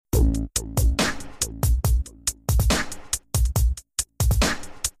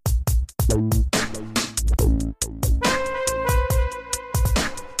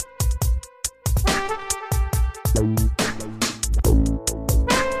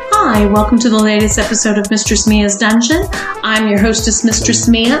Hi, welcome to the latest episode of Mistress Mia's Dungeon. I'm your hostess, Mistress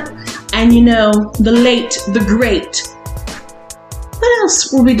Mia, and you know, the late, the great. What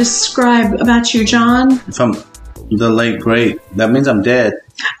else will we describe about you, John? If I'm the late great, that means I'm dead.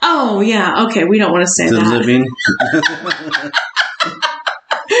 Oh, yeah, okay, we don't want to say The that. living.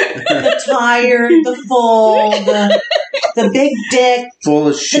 The tired, the full, the big dick, Full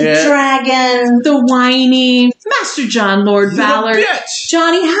of shit. the dragon. The whiny, Master John Lord Valor, bitch.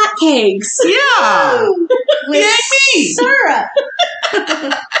 Johnny Hotcakes. Yeah. With me. syrup.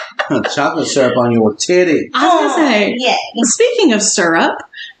 Chocolate syrup on your titty. I was going to say, Yeah. speaking of syrup,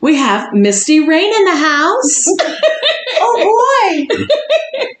 we have Misty Rain in the house. Oh, boy.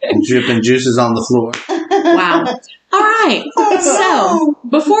 Oh. Dripping juices on the floor. Wow. All right. So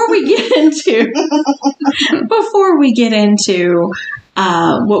before we get into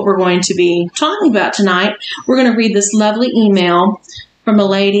what we're going to be talking about tonight, we're going to read this lovely email from a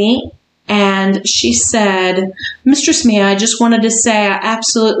lady. And she said, Mistress Mia, I just wanted to say I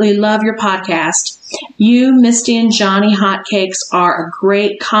absolutely love your podcast. You, Misty, and Johnny Hotcakes are a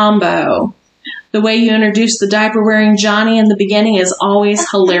great combo. The way you introduce the diaper-wearing Johnny in the beginning is always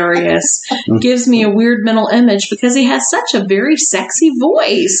hilarious. Gives me a weird mental image because he has such a very sexy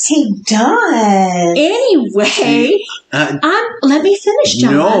voice. He does. Anyway, let me finish,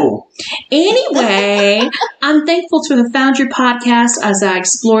 John. No. Anyway, I'm thankful to have found your podcast as I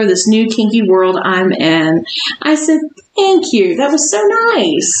explore this new kinky world I'm in. I said, thank you. That was so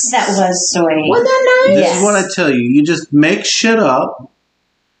nice. That was sweet. Wasn't that nice? This Yes. is what I tell you. You just make shit up,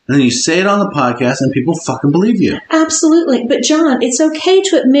 and then you say it on the podcast, and people fucking believe you. Absolutely. But, John, it's okay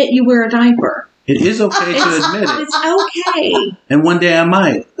to admit you wear a diaper. It is okay to admit it. It's okay. And one day I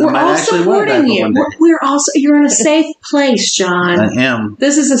might. I We're might all actually wear a supporting diaper you. one day. We're also, you're in a safe place, John. I am.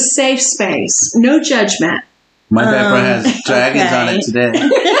 This is a safe space. No judgment. My diaper has dragons on it today.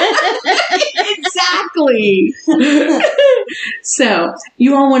 Exactly. So,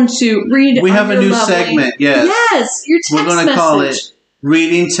 you all want to read. We on have a your new lovely- segment, yes. Yes, your text We're going to message. call it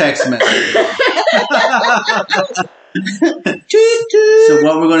Reading Text Message. So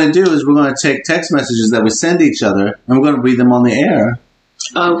what we're going to do is we're going to take text messages that we send each other, and we're going to read them on the air.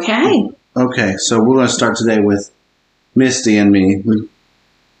 Okay. Okay, so we're going to start today with Misty and me.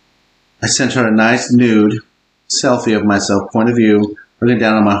 I sent her a nice nude selfie of myself, point of view, looking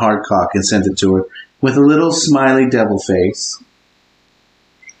down on my hard cock, and sent it to her with a little smiley devil face.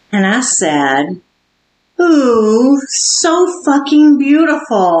 And I said, ooh, so fucking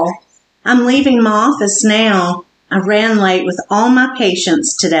beautiful. I'm leaving my office now. I ran late with all my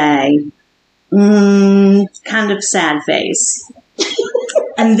patients today. Kind of sad face.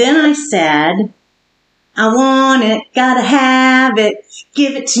 And then I said, I want it, gotta have it,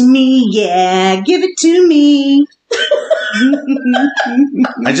 give it to me, yeah, give it to me.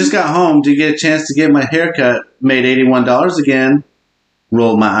 I just got home to get a chance to get my haircut, made $81 again.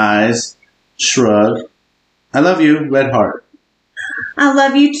 Rolled my eyes, shrug. I love you, red heart. I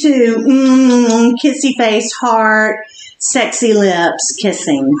love you too. Kissy face, heart, sexy lips,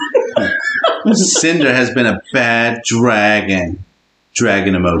 kissing. Cinder has been a bad dragon.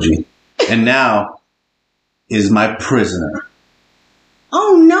 Dragon emoji. And now is my prisoner.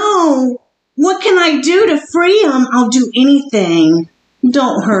 Oh no! What can I do to free him? I'll do anything.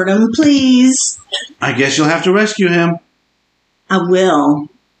 Don't hurt him, please. I guess you'll have to rescue him. I will.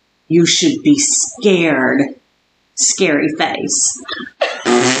 You should be scared. Scary face.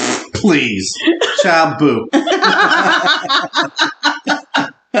 Please. Child boo.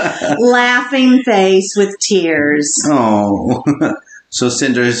 Laughing face with tears. Oh. So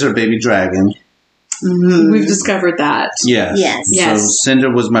Cinder is her baby dragon. Mm-hmm. We've discovered that. Yes. Yes. Yes. So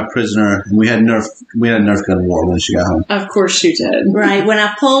Cinder was my prisoner, and we had a Nerf gun war when she got home. Of course you did. Right, when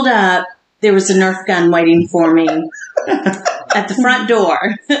I pulled up, there was a Nerf gun waiting for me at the front door.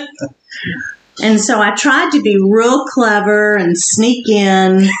 And so I tried to be real clever and sneak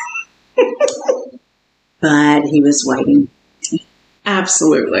in, but he was waiting.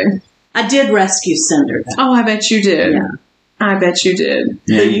 Absolutely. I did rescue Cinder, though. Oh, I bet you did. Yeah. I bet you did.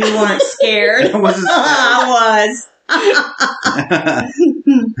 So you weren't scared? I wasn't scared. I was.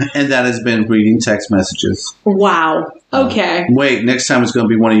 And that has been reading text messages. Wow. Okay. Wait, next time it's going to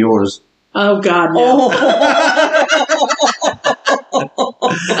be one of yours. Oh, God, no.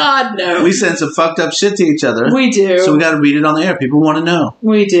 God, no. We send some fucked up shit to each other. We do. So we got to read it on the air. People want to know.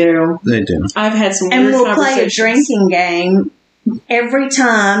 We do. They do. I've had some And weird we'll play a conversations. drinking game every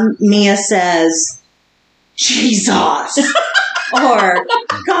time Mia says, Jesus, or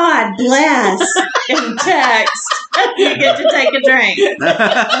God bless in text. You get to take a drink.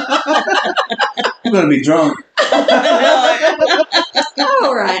 I'm going to be drunk. Oh,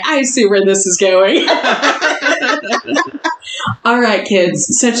 All right. I see where this is going. All right, kids.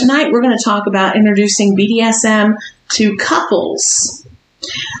 So tonight we're going to talk about introducing BDSM to couples.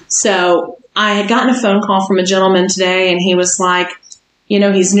 So I had gotten a phone call from a gentleman today, and he was like,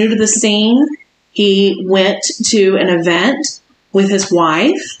 he's new to the scene. He went to an event with his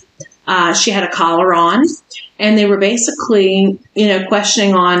wife. She had a collar on, and they were basically,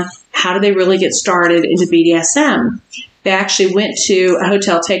 questioning on how do they really get started into BDSM. They actually went to a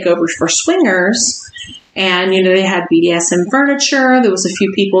hotel takeover for swingers, and, they had BDSM furniture. There was a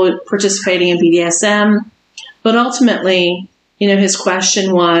few people participating in BDSM. But ultimately, his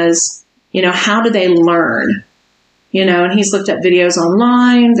question was, how do they learn? And he's looked at videos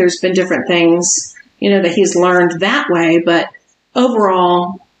online. There's been different things, that he's learned that way. But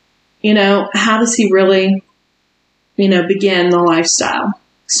overall, how does he really, begin the lifestyle?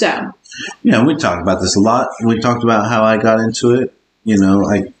 So. Yeah, we talked about this a lot. We talked about how I got into it. It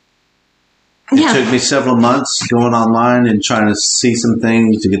took me several months going online and trying to see some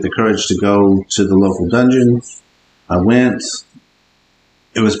things to get the courage to go to the local dungeon. I went.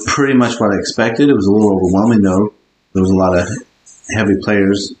 It was pretty much what I expected. It was a little overwhelming, though. There was a lot of heavy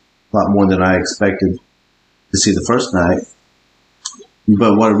players, a lot more than I expected to see the first night.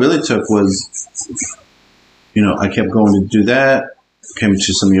 But what it really took was, I kept going to do that, came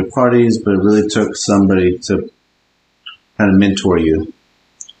to some of your parties, but it really took somebody to kind of mentor you.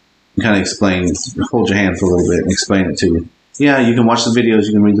 Kind of explain, hold your hand for a little bit and explain it to you. Yeah, you can watch the videos,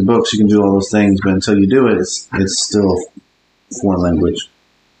 you can read the books, you can do all those things, but until you do it, it's still foreign language.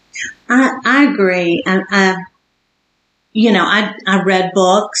 I agree. I read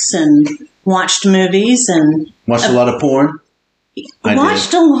books and watched movies and watched a lot of porn.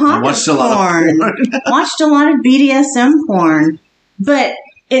 Watched a lot of porn. Watched a lot of BDSM porn, but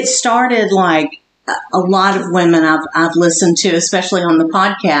it started like a lot of women I've listened to, especially on the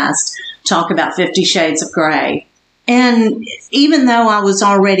podcast, talk about 50 Shades of Grey. And even though I was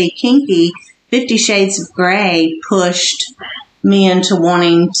already kinky, 50 Shades of Grey pushed me into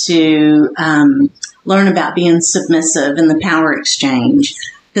wanting to learn about being submissive and the power exchange,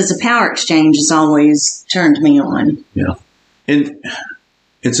 because the power exchange has always turned me on. Yeah. And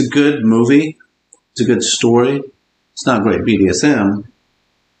it's a good movie. It's a good story. It's not great BDSM,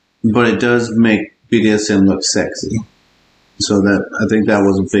 but it does make BDSM look sexy. So I think that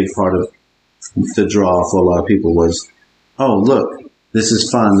was a big part of the draw for a lot of people was, oh, look, this is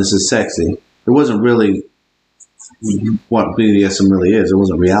fun, this is sexy. It wasn't really what BDSM really is. It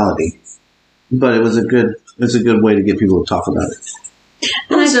wasn't reality. But it's a good way to get people to talk about it.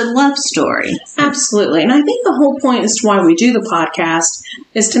 It was a love story. Absolutely. And I think the whole point as to why we do the podcast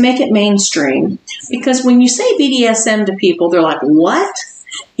is to make it mainstream. Because when you say BDSM to people, they're like, what?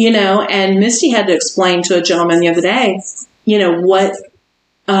 And Misty had to explain to a gentleman the other day, what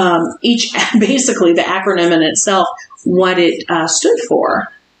basically the acronym in itself, what it stood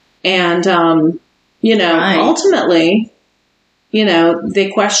for. And, right. Ultimately,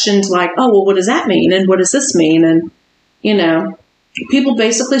 they questioned like, oh, well, what does that mean? And what does this mean? And, people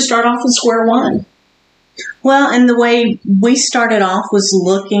basically start off at square one. Well, and the way we started off was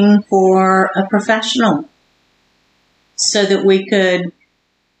looking for a professional so that we did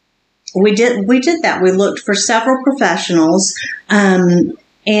that. We looked for several professionals, and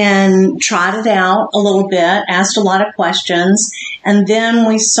tried it out a little bit, asked a lot of questions, and then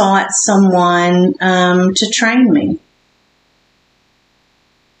we sought someone, to train me.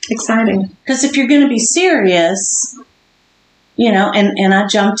 Exciting. Because if you're going to be serious, and I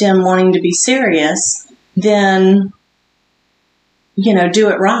jumped in wanting to be serious, then, do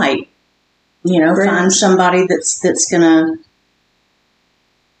it right. Find somebody that's going to,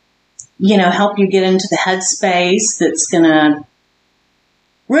 help you get into the headspace, that's going to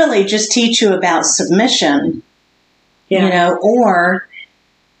really just teach you about submission, or,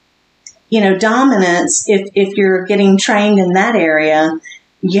 dominance. If you're getting trained in that area,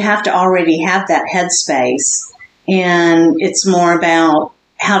 you have to already have that headspace. And it's more about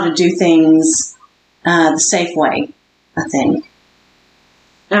how to do things the safe way, I think.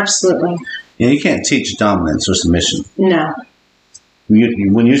 Absolutely. Yeah, you can't teach dominance or submission. No.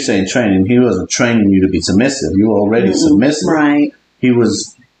 When you say training, he wasn't training you to be submissive. You were already submissive. Right. He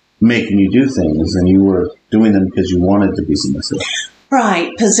was making you do things, and you were doing them because you wanted to be submissive.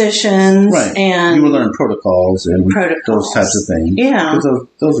 Right. Positions. Right. And you were learning protocols and those types of things. Yeah.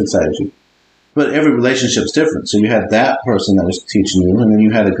 Those excited you. But every relationship's different. So you had that person that was teaching you, and then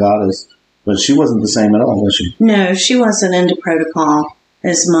you had a goddess, but she wasn't the same at all, was she? No, she wasn't into protocol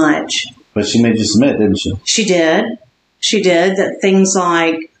as much. But she made you submit, didn't she? She did. That things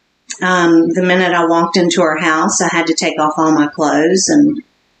like The minute I walked into her house, I had to take off all my clothes, and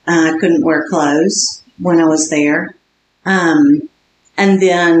I couldn't wear clothes when I was there. And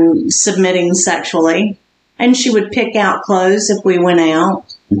then submitting sexually. And she would pick out clothes if we went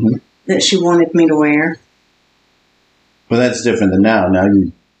out that she wanted me to wear. Well, that's different than now. Now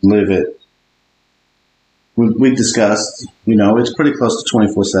you live it. We discussed, it's pretty close to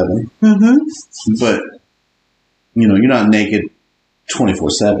 24/7. But, you're not naked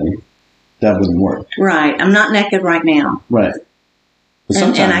 24/7. That wouldn't work. Right. I'm not naked right now. Right. But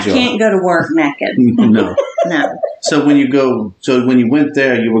And I can't go to work naked. No. No. So when you went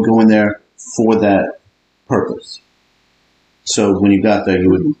there, you were going there for that purpose. So when you got there, you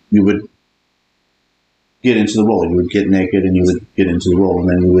would get into the role. You would get naked and you would get into the role, and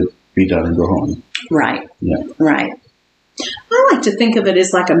then you would be done and go home. Right. Yeah. Right. I like to think of it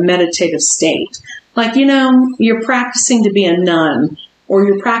as like a meditative state. Like, you're practicing to be a nun, or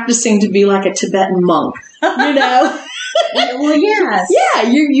you're practicing to be like a Tibetan monk, Well, yes. Yeah,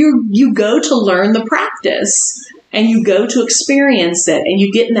 you go to learn the practice, and you go to experience it, and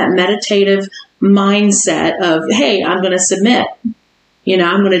you get in that meditative mindset of, hey, I'm going to submit.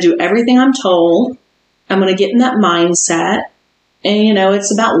 I'm going to do everything I'm told. I'm going to get in that mindset. And,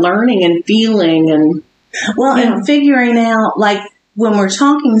 it's about learning and feeling and... Well, and figuring out, like, when we're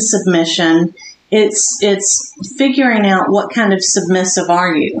talking submission, it's figuring out what kind of submissive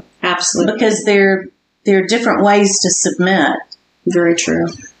are you. Absolutely. Because there are different ways to submit. Very true.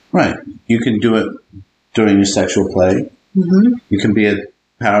 Right. You can do it during your sexual play. You can be a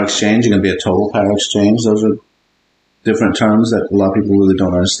power exchange. You can be a total power exchange. Those are different terms that a lot of people really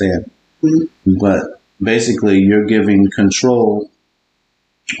don't understand. But basically, you're giving control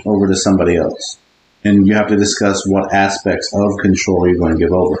over to somebody else. And you have to discuss what aspects of control you're going to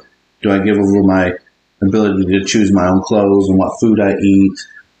give over. Do I give over my ability to choose my own clothes and what food I eat,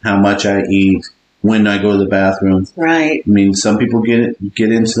 how much I eat, when I go to the bathroom? Right. I mean, some people get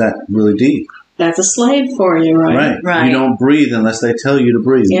into that really deep. That's a slave for you, right? Right. You don't breathe unless they tell you to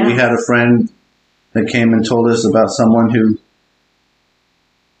breathe. Yeah. We had a friend that came and told us about someone who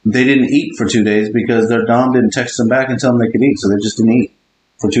they didn't eat for 2 days because their dom didn't text them back and tell them they could eat, so they just didn't eat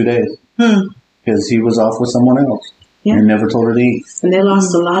for 2 days. Because he was off with someone else. Yeah. And never told her to eat. And they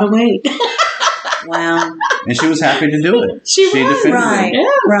lost a lot of weight. Wow. And she was happy to do it. She was. defended Right. it. Yeah.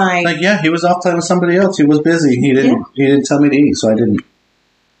 Right. Like, yeah, he was off playing with somebody else. He was busy. He didn't tell me to eat, so I didn't.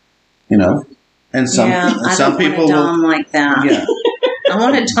 And some I some don't people want a Dom like that. Yeah. I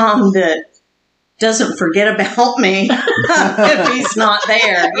want a Dom that doesn't forget about me if he's not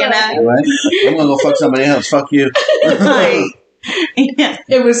there, Right? I'm gonna go fuck somebody else. Fuck you. Right. Yeah.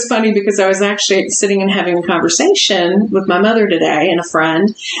 It was funny because I was actually sitting and having a conversation with my mother today and a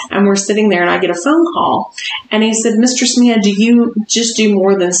friend, and we're sitting there and I get a phone call. And he said, Mistress Mia, do you just do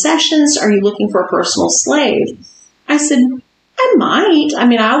more than sessions? Are you looking for a personal slave? I said, I might. I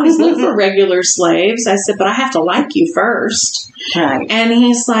mean, I always look for regular slaves. I said, but I have to like you first. Right. And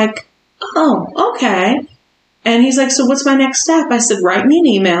he's like, oh, okay. And he's like, so what's my next step? I said, write me an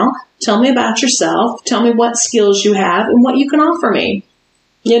email. Tell me about yourself. Tell me what skills you have and what you can offer me.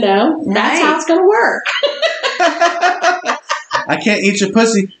 That's how it's going to work. I can't eat your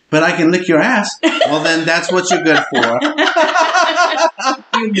pussy, but I can lick your ass. Well, then that's what you're good for.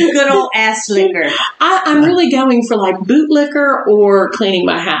 You good old ass licker. I'm really going for like boot liquor or cleaning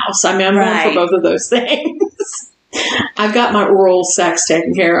my house. I mean, I'm going for both of those things. I've got my oral sex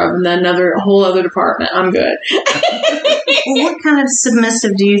taken care of, and then a whole other department. I'm good. Well, what kind of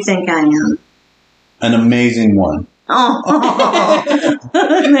submissive do you think I am? An amazing one. Oh,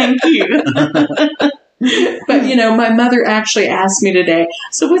 thank you. But, my mother actually asked me today,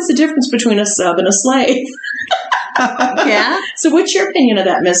 so what's the difference between a sub and a slave? Yeah. So what's your opinion of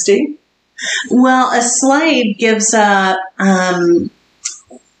that, Misty? Well, a slave gives up. A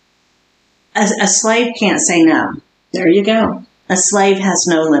slave can't say no. There you go. A slave has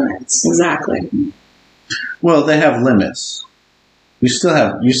no limits. Exactly. Well, they have limits. You still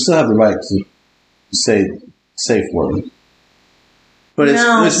have the right to say safe word, but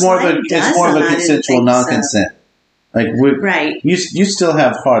it's more of a consensual non-consent. So. Like right. You still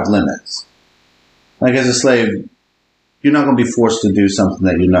have hard limits. Like as a slave, you're not going to be forced to do something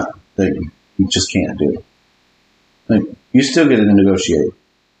that you just can't do. Like you still get to negotiate.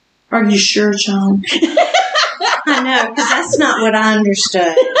 Are you sure, John? I know, because that's not what I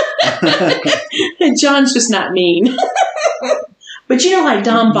understood. John's just not mean. But like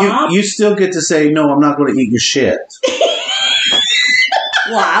Don Bob. You still get to say, no, I'm not going to eat your shit.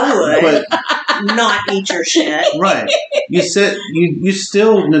 Well, I would. But not eat your shit. Right. You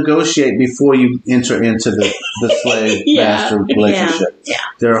still negotiate before you enter into the slave master relationship. Yeah.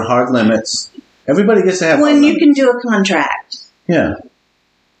 There are hard limits. Everybody gets to have when you can do a contract. Yeah.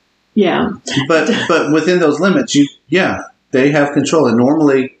 Yeah. But within those limits, they have control. And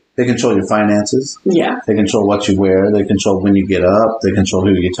normally they control your finances. Yeah. They control what you wear. They control when you get up. They control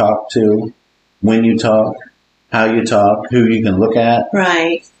who you talk to, when you talk, how you talk, who you can look at.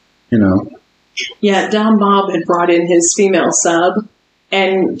 Right. You know. Yeah, Don Bob had brought in his female sub,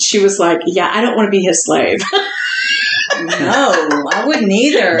 and she was like, yeah, I don't want to be his slave. No, I wouldn't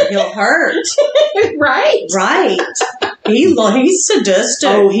either. He'll hurt. Right. He's sadistic.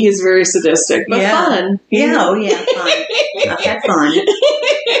 Oh, he is very sadistic, but fun. Yeah, fun. I've had fun.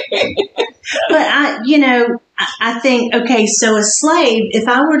 But I think, okay, so a slave, if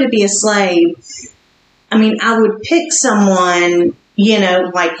I were to be a slave, I mean, I would pick someone,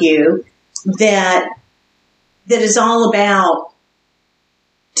 like you, that is all about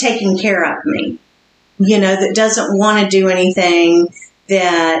taking care of me. That doesn't want to do anything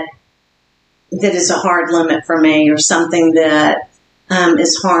that is a hard limit for me, or something that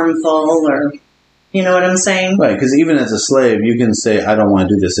is harmful, or you know what I'm saying? Right, because even as a slave, you can say, I don't want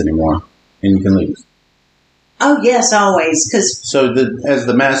to do this anymore, and you can leave. Oh, yes, always. So as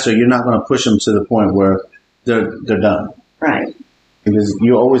the master, you're not going to push them to the point where they're done. Right. Because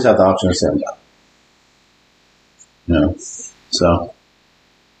you always have the option to say I'm done. So,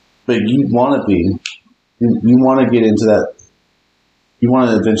 but you want to get into that, you want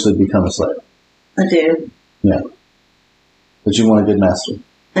to eventually become a slave. I do. Yeah. But you want a good master.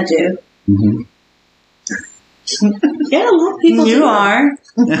 I do. Mm-hmm. Yeah, a lot of people You do. are.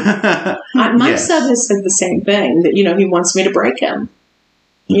 My sub has said the same thing, that, he wants me to break him.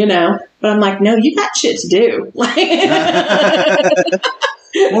 But I'm like, no, you got shit to do. We're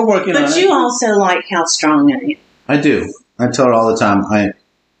working on it. But you also like how strong I am. I do. I tell her all the time,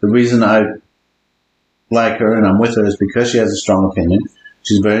 the reason I like her and I'm with her is because she has a strong opinion.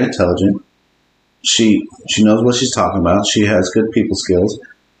 She's very intelligent. She knows what she's talking about. She has good people skills.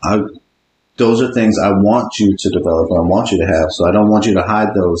 Those are things I want you to develop and I want you to have. So I don't want you to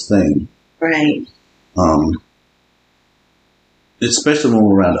hide those things. Right. Especially when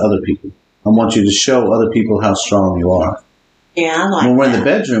we're around other people. I want you to show other people how strong you are. Yeah, I like when we're in the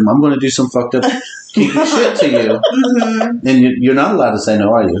bedroom, I'm going to do some fucked up kinky shit to you. Mm-hmm. And you're not allowed to say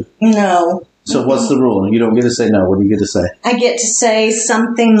no, are you? No. So what's the rule? You don't get to say no. What do you get to say? I get to say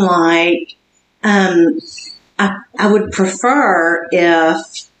something like, I would prefer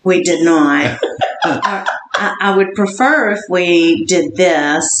if we did not. I would prefer if we did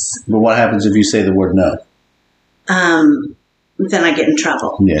this. But what happens if you say the word no? Then I get in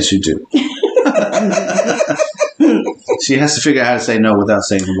trouble. Yes, you do. She has to figure out how to say no without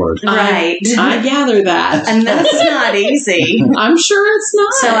saying the word. Right. I gather that. And that's not easy. I'm sure it's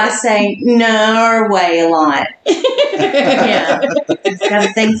not. So I say Norway a lot. Yeah. I've got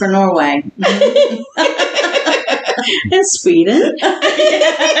a thing for Norway. And Sweden.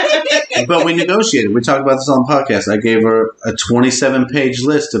 But we negotiated. We talked about this on the podcast. I gave her a 27-page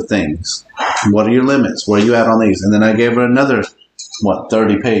list of things. What are your limits? Where are you at on these? And then I gave her another,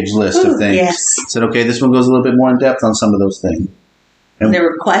 30-page list of things. Yes. Said, okay, this one goes a little bit more in depth on some of those things. And there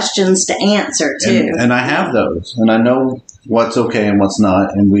were questions to answer, too. And I have those. And I know what's okay and what's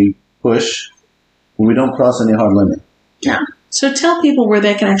not. And we push. We don't cross any hard limit. No. So tell people where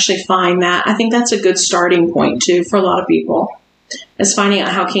they can actually find that. I think that's a good starting point, too, for a lot of people, is finding out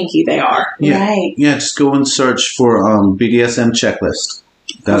how kinky they are. Yeah. Right. Yeah, just go and search for BDSM checklist.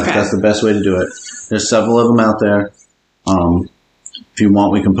 That's the best way to do it. There's several of them out there. If you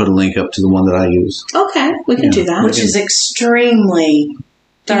want, we can put a link up to the one that I use. Okay, we can do that. Which is extremely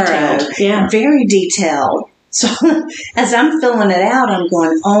thorough. Detailed. Yeah. Very detailed. So as I'm filling it out, I'm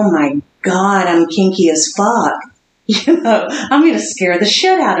going, oh my God, I'm kinky as fuck. I'm going to scare the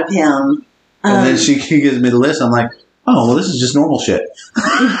shit out of him. And then she gives me the list. I'm like, oh, well, this is just normal shit.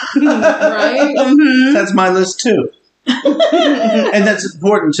 Right? Mm-hmm. That's my list, too. And that's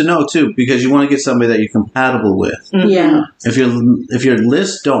important to know, too, because you want to get somebody that you're compatible with. Mm-hmm. Yeah. If your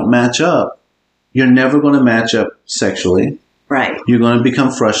lists don't match up, you're never going to match up sexually. Right. You're going to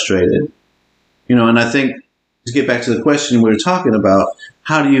become frustrated. And I think, to get back to the question we were talking about,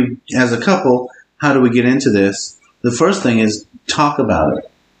 how do you, as a couple, how do we get into this? The first thing is talk about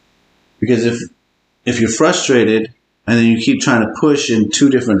it. Because if you're frustrated and then you keep trying to push in two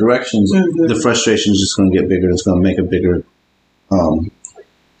different directions, the frustration is just going to get bigger. It's going to make a bigger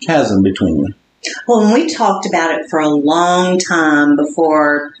chasm between you. Well, and we talked about it for a long time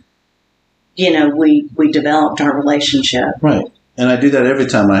before, we developed our relationship. Right. And I do that every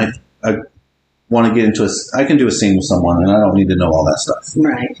time I want to get into I can do a scene with someone, and I don't need to know all that stuff.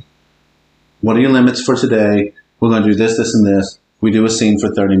 Right. What are your limits for today? We're going to do this, this, and this. We do a scene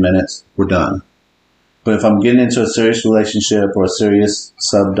for 30 minutes. We're done. But if I'm getting into a serious relationship or a serious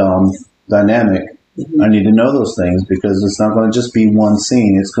sub-dom dynamic, I need to know those things because it's not going to just be one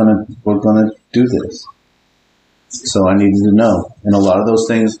scene. We're going to do this. So I needed to know. And a lot of those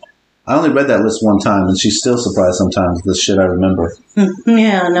things, I only read that list one time, and she's still surprised sometimes with the shit I remember.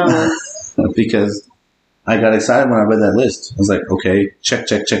 Yeah, no. Because I got excited when I read that list. I was like, okay, check.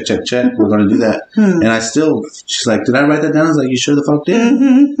 We're going to do that. And she's like, did I write that down? I was like, you sure the fuck did?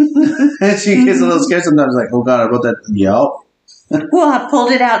 And she gets a little scared sometimes, like, oh God, I wrote that. Yup. Well, I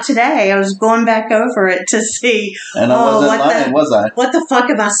pulled it out today. I was going back over it to see. And I wasn't lying, was I? What the fuck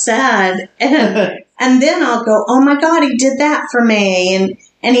have I said? And then I'll go, oh my God, he did that for me.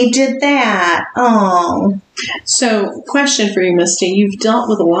 And he did that. Oh. So, question for you, Misty. You've dealt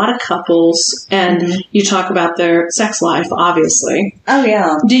with a lot of couples, and you talk about their sex life, obviously. Oh,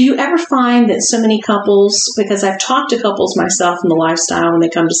 yeah. Do you ever find that so many couples, because I've talked to couples myself in the lifestyle when they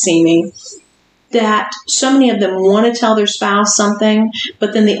come to see me, that so many of them want to tell their spouse something,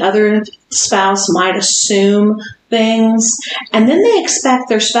 but then the other spouse might assume things, and then they expect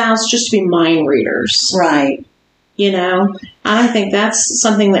their spouse just to be mind readers. Right. You know, I think that's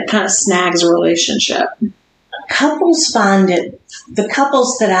something that kind of snags a relationship. Couples the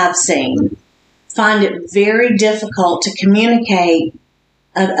couples that I've seen find it very difficult to communicate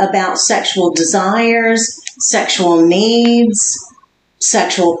about sexual desires, sexual needs,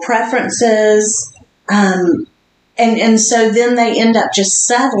 sexual preferences. And so then they end up just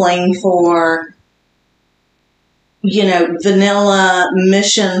settling for, vanilla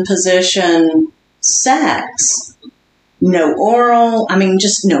mission position sex. No oral,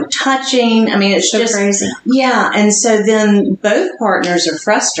 just no touching. It's so just crazy. Yeah, and so then both partners are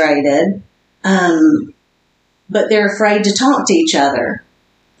frustrated, but they're afraid to talk to each other.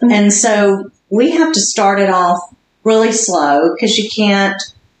 Mm-hmm. And so we have to start it off really slow because you can't,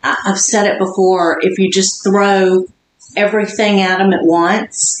 I've said it before, if you just throw everything at them at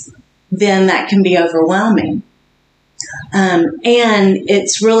once, then that can be overwhelming. And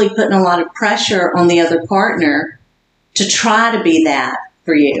it's really putting a lot of pressure on the other partner to try to be that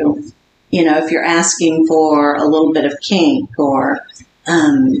for you. If you're asking for a little bit of kink or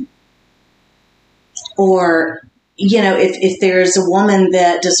if there's a woman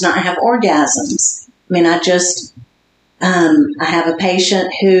that does not have orgasms. I have a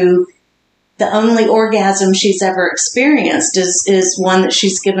patient who the only orgasm she's ever experienced is one that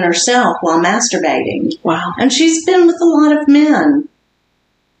she's given herself while masturbating. Wow. And she's been with a lot of men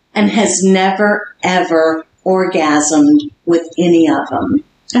and has never, ever orgasmed with any of them.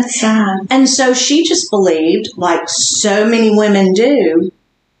 That's sad. And so she just believed, like so many women do,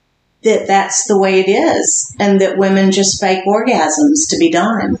 that that's the way it is and that women just fake orgasms to be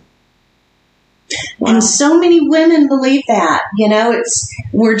done. Wow. And so many women believe that.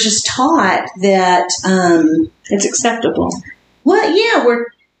 We're just taught that it's acceptable. Well, yeah,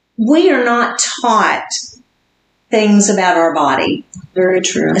 we are not taught things about our body. Very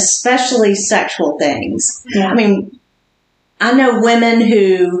true. Especially sexual things. Yeah. I know women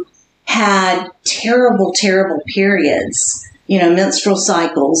who had terrible, terrible periods, menstrual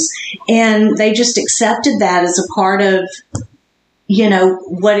cycles, and they just accepted that as a part of,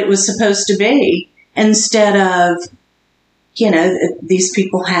 what it was supposed to be, instead of, these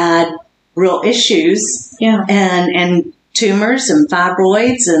people had real issues, yeah, and tumors and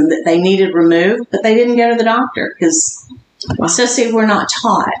fibroids, and that they needed removed, but they didn't go to the doctor because, so see, we're not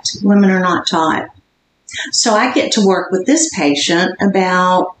taught. Women are not taught. So I get to work with this patient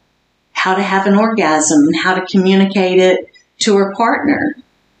about how to have an orgasm and how to communicate it to her partner.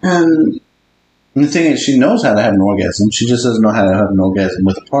 And the thing is, she knows how to have an orgasm. She just doesn't know how to have an orgasm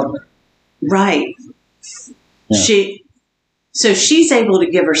with a partner. Right. Yeah. So she's able to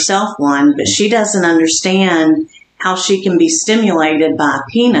give herself one, but she doesn't understand how she can be stimulated by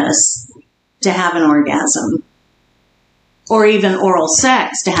a penis to have an orgasm. Or even oral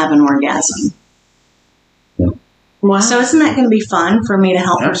sex to have an orgasm. Yeah. Wow. So isn't that going to be fun for me to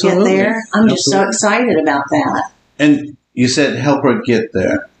help her get there? I'm just so excited about that. And you said help her get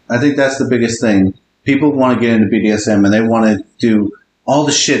there. I think that's the biggest thing. People want to get into BDSM and they want to do all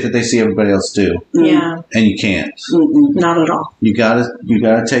the shit that they see everybody else do. Yeah. And you can't. Mm-mm. Not at all. You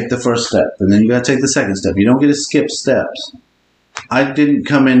gotta take the first step, and then you gotta take the second step. You don't get to skip steps. I didn't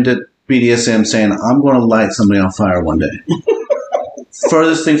come into BDSM saying I'm going to light somebody on fire one day.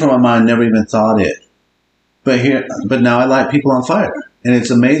 Furthest thing from my mind, never even thought it. But now I light people on fire, and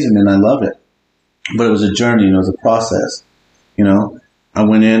it's amazing, and I love it. But it was a journey, and it was a process. I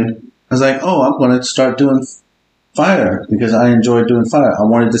went in, I was like, oh, I'm going to start doing fire because I enjoy doing fire. I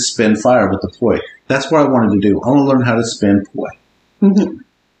wanted to spin fire with the poi. That's what I wanted to do. I want to learn how to spin poi. Mm-hmm.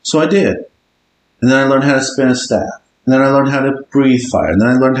 So I did. And then I learned how to spin a staff. And then I learned how to breathe fire. And then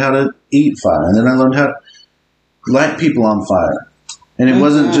I learned how to eat fire. And then I learned how to light people on fire. And it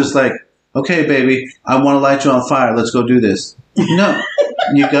wasn't just like, okay, baby, I want to light you on fire. Let's go do this. No.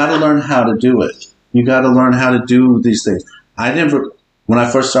 You got to learn how to do it. You got to learn how to do these things. When I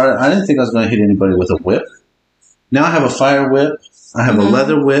first started, I didn't think I was going to hit anybody with a whip. Now I have a fire whip. I have a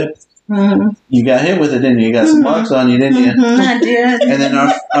leather whip. Mm-hmm. You got hit with it, didn't you? You got some marks on you, didn't you? I did. And then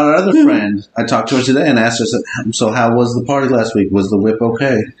our other friend, I talked to her today and asked her, so how was the party last week? Was the whip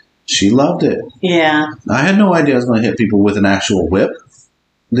okay? She loved it. Yeah. I had no idea I was going to hit people with an actual whip.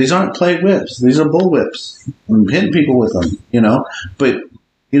 These aren't play whips. These are bull whips. I'm hitting people with them, But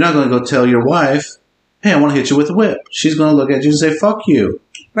you're not going to go tell your wife, hey, I want to hit you with a whip. She's going to look at you and say, fuck you.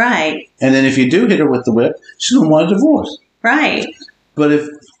 Right. And then if you do hit her with the whip, she's going to want a divorce. Right. But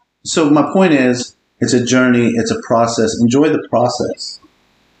so my point is, it's a journey. It's a process. Enjoy the process.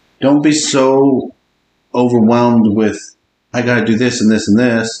 Don't be so overwhelmed with, I got to do this and this and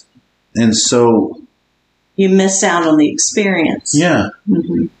this. And so you miss out on the experience. Yeah.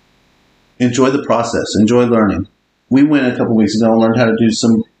 Mm-hmm. Enjoy the process. Enjoy learning. We went a couple weeks ago and learned how to do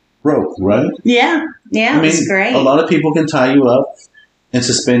some rope, right? Yeah. Yeah, it was great. A lot of people can tie you up and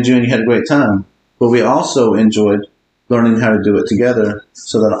suspend you and you had a great time. But we also enjoyed learning how to do it together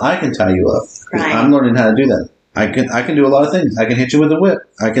so that I can tie you up. Right. I'm learning how to do that. I can do a lot of things. I can hit you with a whip.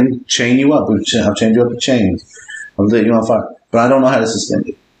 I can chain you up. I'll chain you up with chains. I'll lit you on fire. But I don't know how to suspend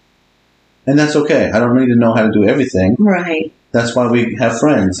you. And that's okay. I don't need to know how to do everything. Right. That's why we have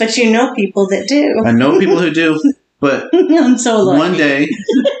friends. But you know people that do. I know people who do. But I'm so lucky. One day,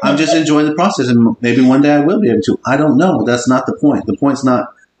 I'm just enjoying the process. And maybe one day I will be able to. I don't know. That's not the point. The point's not,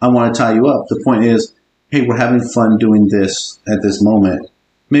 I want to tie you up. The point is, hey, we're having fun doing this at this moment.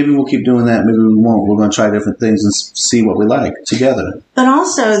 Maybe we'll keep doing that. Maybe we won't. We're going to try different things and see what we like together. But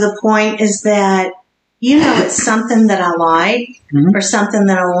also the point is that, it's something that I like or something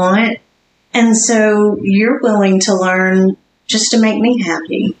that I want. And so you're willing to learn just to make me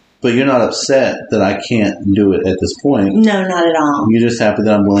happy. But you're not upset that I can't do it at this point. No, not at all. You're just happy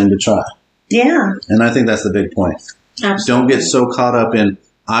that I'm willing to try. Yeah. And I think that's the big point. Absolutely. Don't get so caught up in,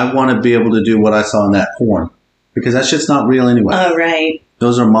 I want to be able to do what I saw in that porn. Because that shit's not real anyway. Oh, right.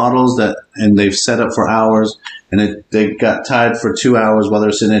 Those are models and they've set up for hours, and they got tied for 2 hours while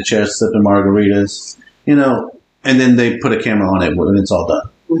they're sitting in a chair sipping margaritas, and then they put a camera on it and it's all done.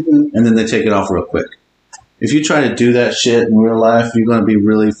 Mm-hmm. And then they take it off real quick. If you try to do that shit in real life, you're going to be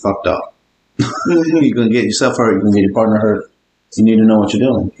really fucked up. Mm-hmm. You're going to get yourself hurt. You're going to get your partner hurt. You need to know what you're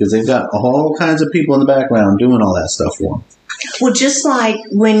doing because they've got all kinds of people in the background doing all that stuff for them. Well, just like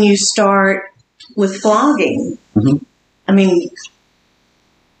when you start with flogging, I mean,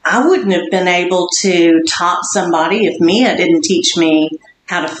 I wouldn't have been able to top somebody if Mia didn't teach me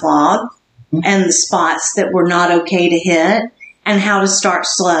how to flog and the spots that were not okay to hit and how to start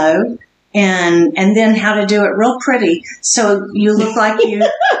slow and then how to do it real pretty. So you look like you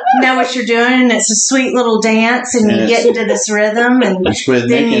know what you're doing and it's a sweet little dance and you get into this rhythm and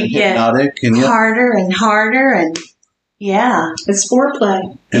then you get harder and harder and yeah. It's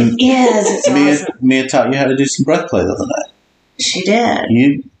foreplay. And it is. It's awesome. Mia taught you how to do some breath play the other night. She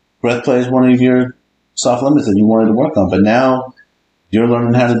did. Breath play is one of your soft limits that you wanted to work on, but now you're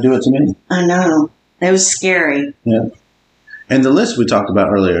learning how to do it to me. I know. It was scary. Yeah. And the list we talked about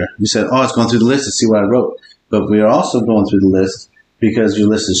earlier, you said, oh, it's going through the list to see what I wrote. But we are also going through the list because your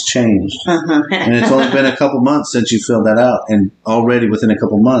list has changed. And it's only been a couple months since you filled that out. And already within a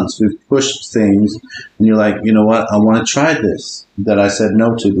couple months, we've pushed things. And you're like, you know what? I want to try this that I said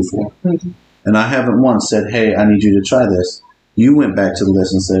no to before. Mm-hmm. And I haven't once said, hey, I need you to try this. You went back to the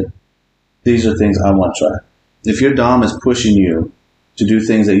list and said, these are things I want to try. If your Dom is pushing you to do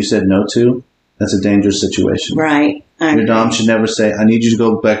things that you said no to, that's a dangerous situation. Right. Your Dom should never say, I need you to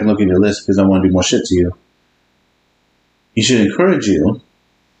go back and look at your list because I want to do more shit to you. He should encourage you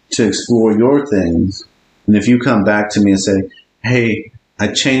to explore your things. And if you come back to me and say, hey, I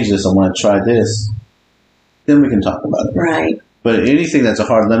changed this, I want to try this, then we can talk about it. Right. But anything that's a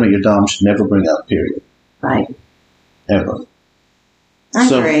hard limit, your Dom should never bring up, period. Right. Ever. I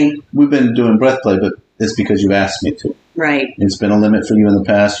agree. We've been doing breath play, but it's because you've asked me to. Right. It's been a limit for you in the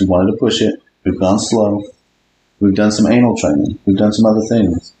past. You wanted to push it. We've gone slow. We've done some anal training. We've done some other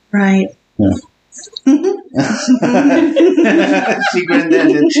things. Right. Yeah. She grinned then,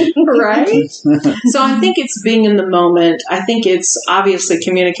 didn't she? Right? So I think it's being in the moment. I think it's obviously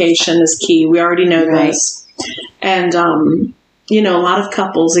communication is key. We already know this. And a lot of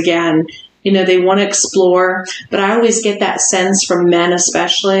couples, again, they want to explore, but I always get that sense from men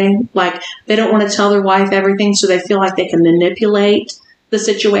especially, like they don't want to tell their wife everything, so they feel like they can manipulate the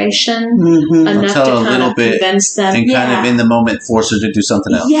situation enough to kind of convince them. And kind of in the moment force her to do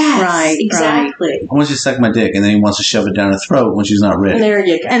something else. Yes, right, exactly. Right. I want you to suck my dick, and then he wants to shove it down her throat when she's not ready. There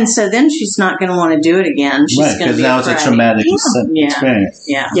you go. And so then she's not going to want to do it again. She's right, going to be because now afraid. it's a traumatic experience.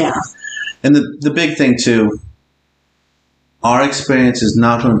 Yeah. And the big thing, too, our experience is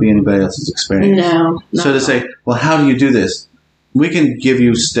not going to be anybody else's experience. No. So to say, well, how do you do this? We can give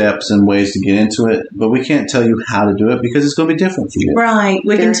you steps and ways to get into it, but we can't tell you how to do it because it's going to be different for you. Right.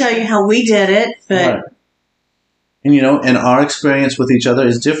 We can tell you how we did it, but... Right. And, and our experience with each other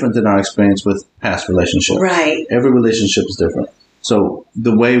is different than our experience with past relationships. Right. Every relationship is different. So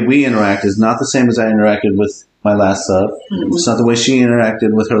the way we interact is not the same as I interacted with my last sub. Mm-hmm. It's not the way she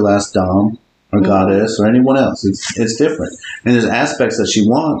interacted with her last dom or goddess or anyone else. It's different. And there's aspects that she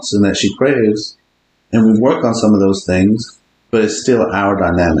wants and that she craves, and we work on some of those things, but it's still our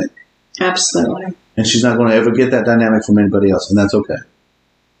dynamic. Absolutely. And she's not going to ever get that dynamic from anybody else, and that's okay.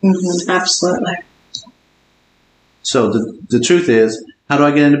 Mm-hmm. Absolutely. So the truth is, how do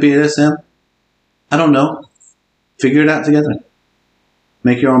I get into BDSM? I don't know. Figure it out together.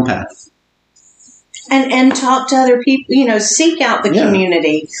 Make your own path. And talk to other people, seek out the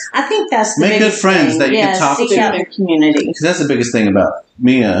community. I think that's the Make biggest good friends thing. that you can talk seek to. out the community. Because that's the biggest thing about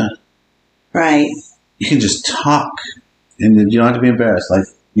Mia. Right. You can just talk, and you don't have to be embarrassed. Like,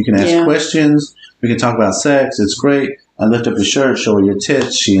 you can ask questions. We can talk about sex. It's great. I lift up your shirt, show her your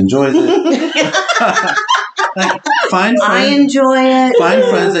tits. She enjoys it. Find friends. I enjoy it. Find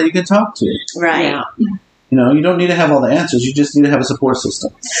friends that you can talk to. Right. Yeah. You don't need to have all the answers. You just need to have a support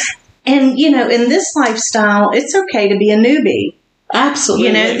system. And, in this lifestyle, it's okay to be a newbie.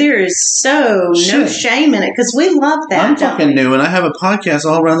 Absolutely. There is no shame in it because we love that. I'm fucking new, and I have a podcast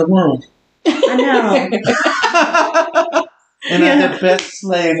all around the world. I know. And I'm the best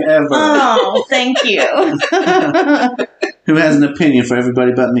slave ever. Oh, thank you. Who has an opinion for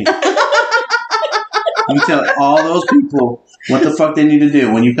everybody but me. You tell all those people what the fuck they need to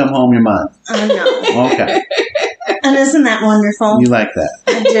do. When you come home, you're mine. I know. Okay. And isn't that wonderful? You like that.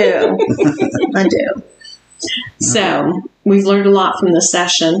 I do. I do. So we've learned a lot from this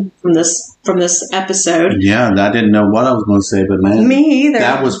session, from this episode. Yeah, I didn't know what I was going to say, but man, me either.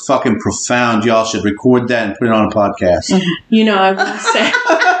 That was fucking profound. Y'all should record that and put it on a podcast. I will say,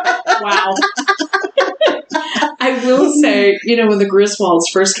 wow. I will say, when the Griswolds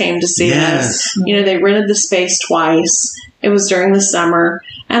first came to see us, they rented the space twice. It was during the summer.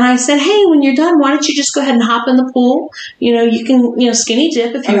 And I said, hey, when you're done, why don't you just go ahead and hop in the pool? You can, skinny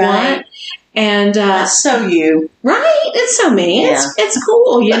dip if you want. And that's so you. Right? It's so me. Yeah. It's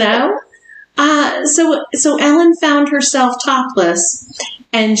cool, So Ellen found herself topless.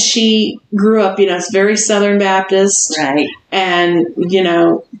 And she grew up, it's very Southern Baptist. Right. And,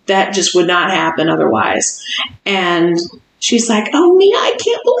 that just would not happen otherwise. And she's like, oh, Mia, I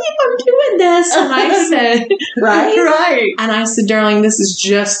can't believe I'm doing this. And I said, right. And I said, darling, this is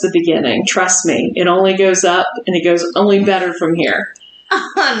just the beginning. Trust me. It only goes up and it goes only better from here.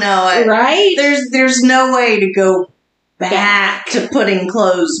 I know it. Right? There's no way to go back to putting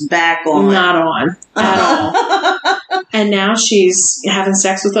clothes back on. Not on at all. And now she's having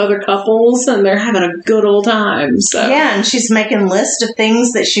sex with other couples, and they're having a good old time. So yeah, and she's making lists of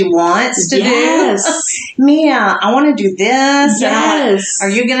things that she wants to do. Mia, I want to do this. Yes. Are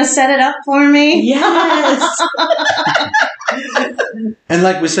you going to set it up for me? Yes. And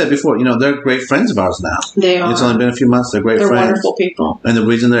like we said before, they're great friends of ours now. They are. It's only been a few months. They're great friends. They're wonderful people. And the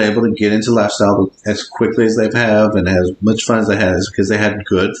reason they're able to get into lifestyle as quickly as they have and as much fun as they had is because they had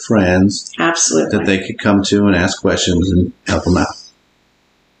good friends. Absolutely. That they could come to and ask questions and help them out.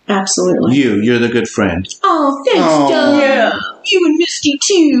 Absolutely. You're the good friend. Oh, thanks, Doug. Yeah. You and Misty,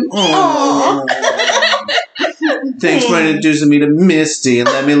 too. Oh. Thanks for introducing me to Misty and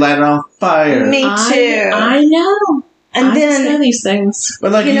let me light her on fire. Me too. I know. And I then know these things.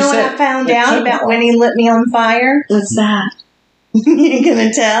 But like you know said, what I found out about when he lit me on fire? What's that? You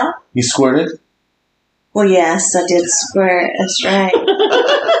gonna tell? You squirted? Well, yes, I did squirt. That's right.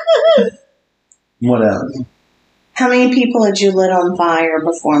 What else? How many people had you lit on fire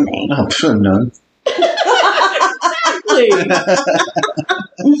before me? Oh, sure, none.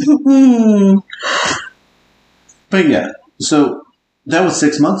 But yeah, so that was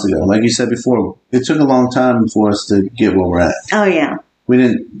 6 months ago. Like you said before, it took a long time for us to get where we're at. Oh, yeah. We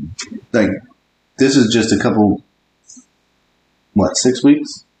didn't, this is just a couple, 6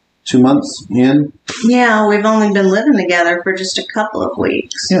 weeks? 2 months in. Yeah, we've only been living together for just a couple of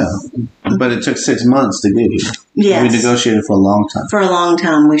weeks. Yeah. But it took 6 months to get here. Yes. We negotiated for a long time. For a long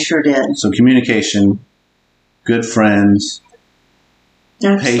time, we sure did. So communication, good friends,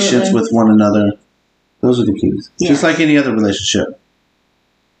 Absolutely. patience with one another. Those are the keys. Yes. Just like any other relationship.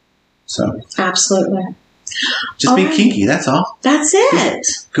 So Absolutely. just be All right. kinky, that's all. That's it.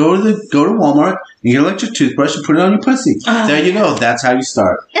 Go to Walmart, you get an electric toothbrush and put it on your pussy. Oh, there you go. That's how you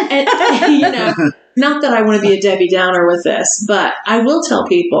start. And, not that I want to be a Debbie Downer with this, but I will tell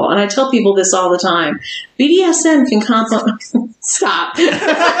people, and I tell people this all the time, BDSM can complement... Stop. You're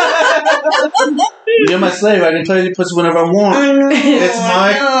my slave. I can play your pussy whenever I want. It's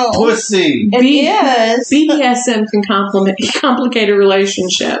my pussy. BDSM can complicate a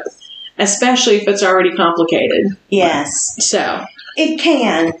relationship, especially if it's already complicated. Yes. So... It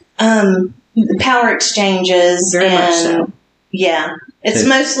can. Power exchanges. Very much so. Yeah. It's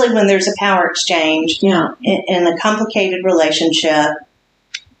mostly when there's a power exchange. Yeah. In a complicated relationship,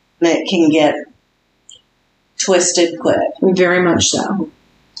 it can get twisted quick. Very much so.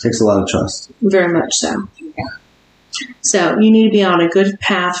 Takes a lot of trust. Very much so. So you need to be on a good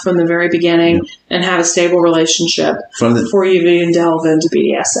path from the very beginning and have a stable relationship before you even delve into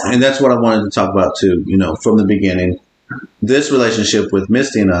BDSM. And that's what I wanted to talk about too, from the beginning. This relationship with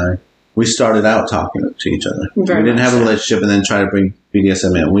Misty and I, we started out talking to each other. We didn't have a relationship and then try to bring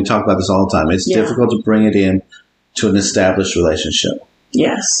BDSM in. We talk about this all the time. It's difficult to bring it in to an established relationship.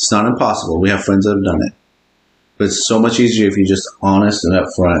 Yes. It's not impossible. We have friends that have done it. But it's so much easier if you're just honest and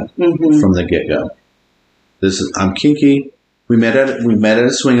upfront from the get-go. I'm kinky. We met at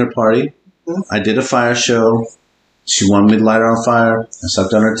a swinger party. I did a fire show. She wanted me to light her on fire. I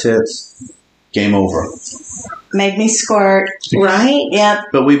sucked on her tits. Game over. Made me squirt. Right? Yep.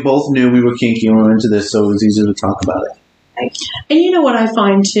 But we both knew we were kinky and we were into this, so it was easier to talk about it. And you know what I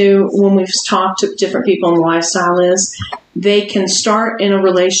find too, when we've talked to different people in the lifestyle is they can start in a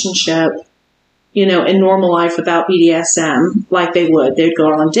relationship, in normal life without BDSM like they would. They'd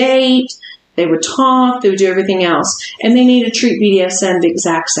go on a date, they would talk, they would do everything else. And they need to treat BDSM the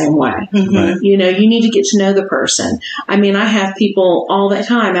exact same way. Right. You need to get to know the person. I mean, I have people all the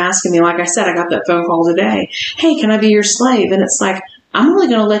time asking me, like I said, I got that phone call today. Hey, can I be your slave? And it's like, I'm only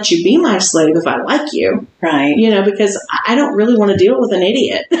going to let you be my slave if I like you. Right. Because I don't really want to deal with an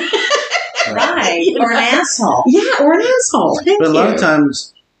idiot. Right. Or an asshole. Yeah, or an asshole. But a lot of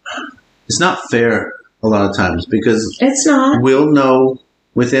times, it's not fair a lot of times because it's not. We'll know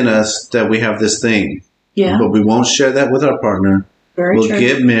within us that we have this thing. Yeah. But we won't share that with our partner. We'll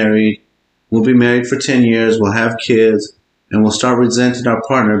get married. We'll be married for 10 years. We'll have kids. And we'll start resenting our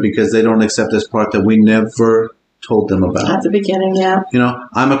partner because they don't accept this part that we never told them about. At the beginning, yeah.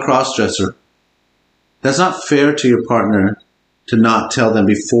 I'm a cross-dresser. That's not fair to your partner to not tell them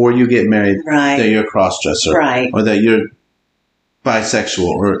before you get married that you're a cross-dresser. Right. Or that you're bisexual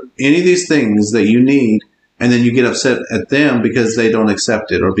or any of these things that you need. And then you get upset at them because they don't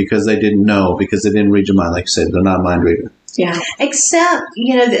accept it or because they didn't know, because they didn't read your mind. Like you said, they're not a mind reader. Yeah. Except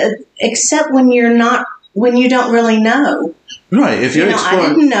when when you don't really know. Right. If you're exploring, I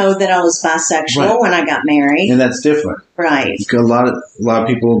didn't know that I was bisexual when I got married. And that's different. Right. A lot of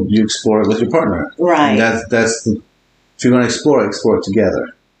people, you explore it with your partner. Right. And if you're going to explore it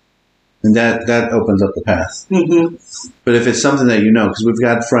together. And that opens up the path. Mm-hmm. But if it's something that because we've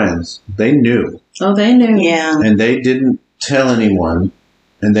got friends, they knew. Oh, they knew. Yeah. And they didn't tell anyone,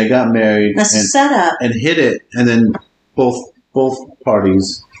 and they got married. That's a setup. And hid it, and then both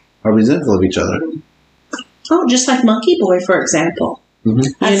parties are resentful of each other. Oh, just like Monkey Boy, for example. Mm-hmm.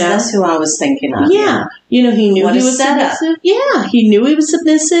 That's who I was thinking of. Yeah. He knew he was submissive. Yeah. He knew he was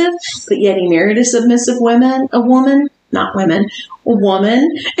submissive, but yet he married a submissive woman.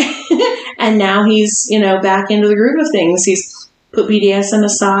 And now he's, back into the groove of things. He's put BDSM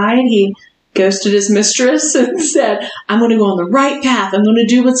aside. He ghosted his mistress and said, I'm going to go on the right path. I'm going to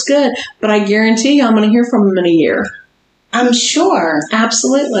do what's good. But I guarantee you I'm going to hear from him in a year. I'm sure.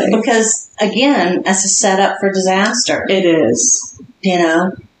 Absolutely. Because, again, that's a setup for disaster. It is.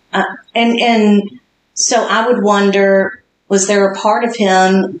 And so I would wonder, was there a part of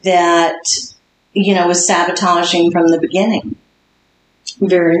him that, was sabotaging from the beginning?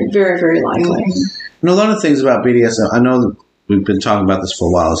 Very, very, very likely. And a lot of things about BDSM, I know that we've been talking about this for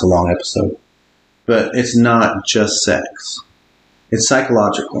a while. It's a long episode. But it's not just sex. It's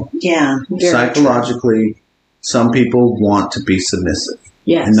psychological. Yeah. Psychologically, some people want to be submissive.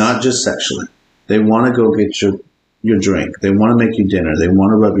 Yes. And not just sexually. They want to go get your drink. They want to make you dinner. They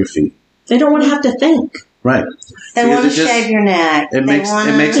want to rub your feet. They don't want to have to think. Right. They want to shave your neck. It makes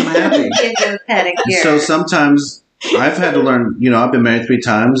them happy. Give you a pedicure. So sometimes I've had to learn, I've been married 3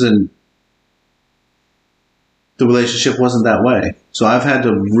 times and the relationship wasn't that way. So I've had to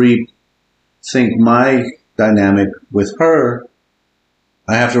rethink my dynamic with her.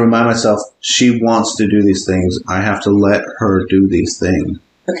 I have to remind myself she wants to do these things. I have to let her do these things.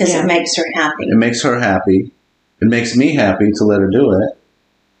 Because it makes her happy. It makes her happy. It makes me happy to let her do it.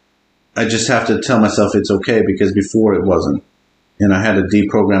 I just have to tell myself it's okay because before it wasn't. And I had to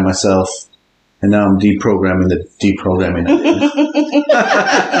deprogram myself. And now I'm deprogramming the deprogramming.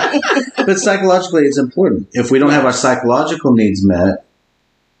 But psychologically, it's important. If we don't have our psychological needs met,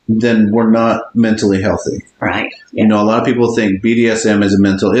 then we're not mentally healthy. Right. Yeah. A lot of people think BDSM is a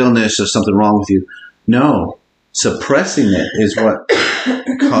mental illness or something wrong with you. No. Suppressing it is what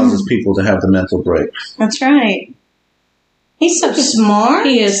causes people to have the mental breaks. That's right. He's so smart.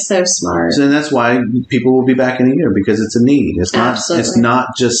 He is so smart. And that's why people will be back in a year because it's a need. It's not. Absolutely. It's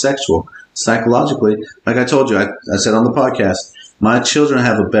not just sexual. Psychologically, like I told you, I said on the podcast, my children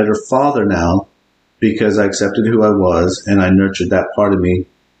have a better father now because I accepted who I was and I nurtured that part of me,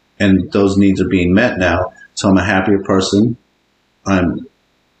 and those needs are being met now. So I'm a happier person. I'm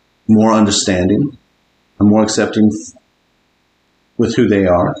more understanding. I'm more accepting with who they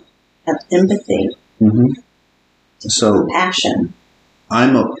are. Have empathy. Mm-hmm. So compassion.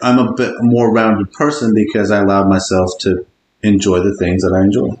 I'm a bit more rounded person because I allowed myself to enjoy the things that I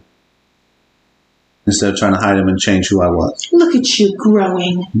enjoy. Instead of trying to hide them and change who I was. Look at you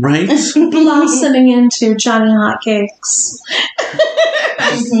growing. Right? Blossoming into Johnny Hotcakes.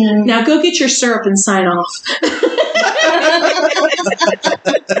 Mm-hmm. Now go get your syrup and sign off.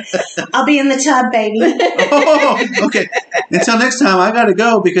 I'll be in the tub, baby. Oh, okay. Until next time, I gotta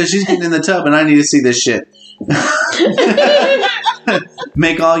go because she's getting in the tub and I need to see this shit.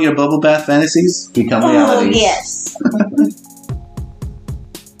 Make all your bubble bath fantasies become reality. Oh, yes.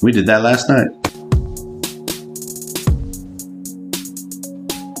 We did that last night.